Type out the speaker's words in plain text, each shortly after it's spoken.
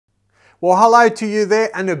Well, hello to you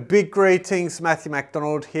there and a big greetings, Matthew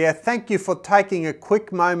McDonald here. Thank you for taking a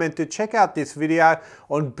quick moment to check out this video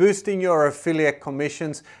on boosting your affiliate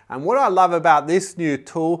commissions. And what I love about this new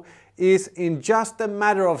tool is in just a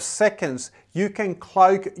matter of seconds, you can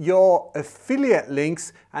cloak your affiliate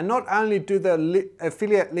links, and not only do the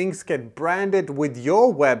affiliate links get branded with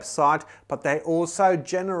your website, but they also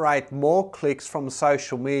generate more clicks from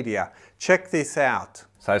social media. Check this out.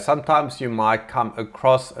 So sometimes you might come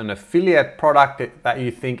across an affiliate product that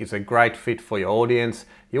you think is a great fit for your audience.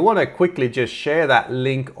 You want to quickly just share that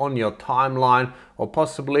link on your timeline, or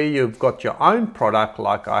possibly you've got your own product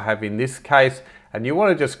like I have in this case, and you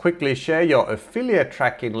want to just quickly share your affiliate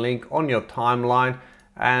tracking link on your timeline,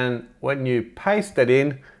 and when you paste it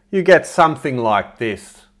in, you get something like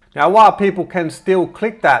this. Now, while people can still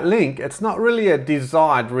click that link, it's not really a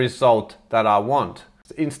desired result that I want.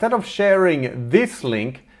 Instead of sharing this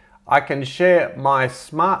link, I can share my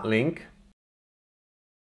smart link.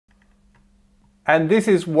 And this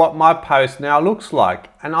is what my post now looks like.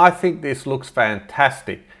 And I think this looks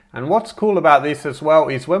fantastic. And what's cool about this as well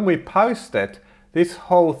is when we post it, this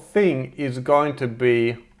whole thing is going to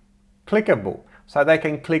be clickable. So they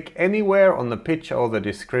can click anywhere on the picture or the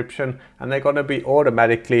description, and they're going to be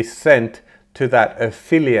automatically sent to that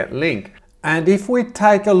affiliate link. And if we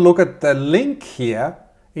take a look at the link here,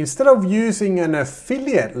 instead of using an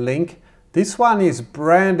affiliate link, this one is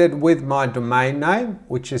branded with my domain name,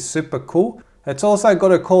 which is super cool. It's also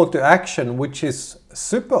got a call to action, which is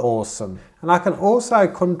super awesome. And I can also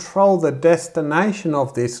control the destination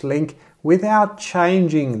of this link without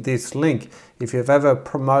changing this link. If you've ever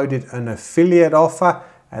promoted an affiliate offer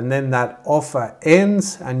and then that offer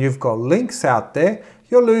ends and you've got links out there,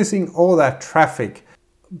 you're losing all that traffic.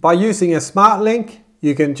 By using a smart link,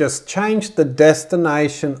 you can just change the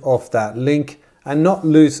destination of that link and not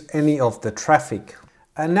lose any of the traffic.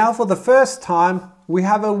 And now for the first time, we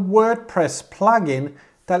have a WordPress plugin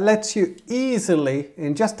that lets you easily,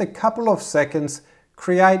 in just a couple of seconds,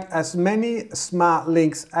 create as many smart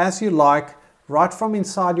links as you like right from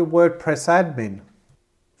inside your WordPress admin.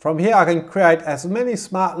 From here, I can create as many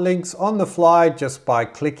smart links on the fly just by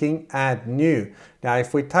clicking Add New. Now,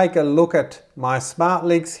 if we take a look at my smart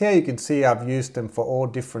links here, you can see I've used them for all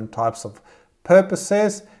different types of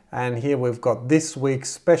purposes. And here we've got this week's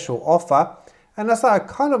special offer. And as I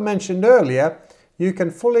kind of mentioned earlier, you can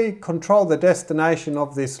fully control the destination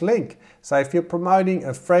of this link. So if you're promoting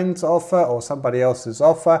a friend's offer or somebody else's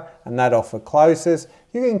offer and that offer closes,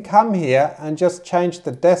 you can come here and just change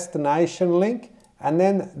the destination link, and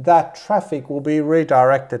then that traffic will be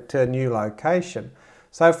redirected to a new location.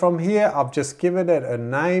 So from here, I've just given it a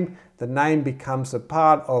name. The name becomes a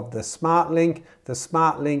part of the smart link. The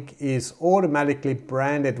smart link is automatically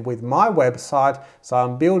branded with my website. So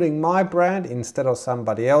I'm building my brand instead of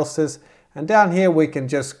somebody else's. And down here, we can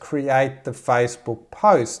just create the Facebook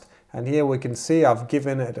post. And here we can see I've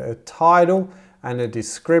given it a title and a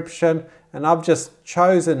description. And I've just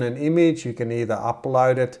chosen an image. You can either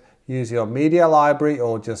upload it, use your media library,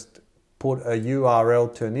 or just put a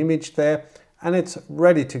URL to an image there, and it's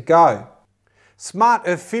ready to go. Smart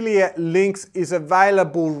Affiliate Links is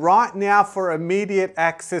available right now for immediate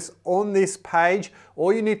access on this page.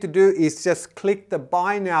 All you need to do is just click the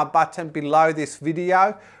Buy Now button below this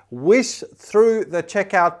video, whisk through the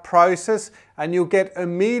checkout process, and you'll get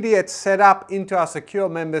immediate setup into our secure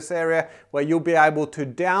members area where you'll be able to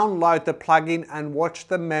download the plugin and watch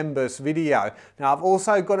the members video. Now, I've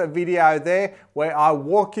also got a video there where I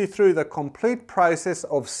walk you through the complete process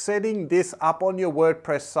of setting this up on your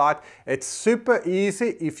WordPress site. It's super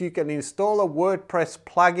easy. If you can install a WordPress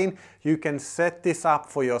plugin, you can set this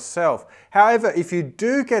up for yourself. However, if you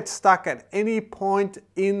do get stuck at any point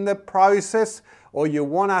in the process, or you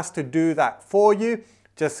want us to do that for you,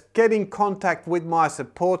 just get in contact with my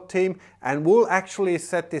support team and we'll actually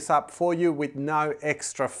set this up for you with no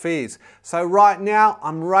extra fees. So right now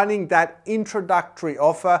I'm running that introductory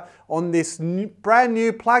offer on this brand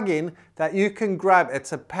new plugin that you can grab.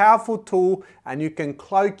 It's a powerful tool and you can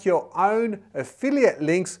cloak your own affiliate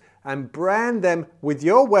links and brand them with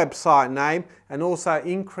your website name and also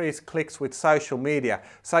increase clicks with social media.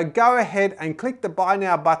 So go ahead and click the Buy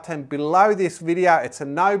Now button below this video. It's a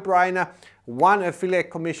no-brainer. One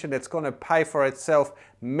affiliate commission that's going to pay for itself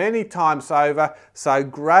many times over. So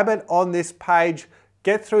grab it on this page,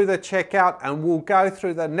 get through the checkout, and we'll go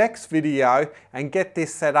through the next video and get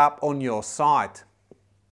this set up on your site.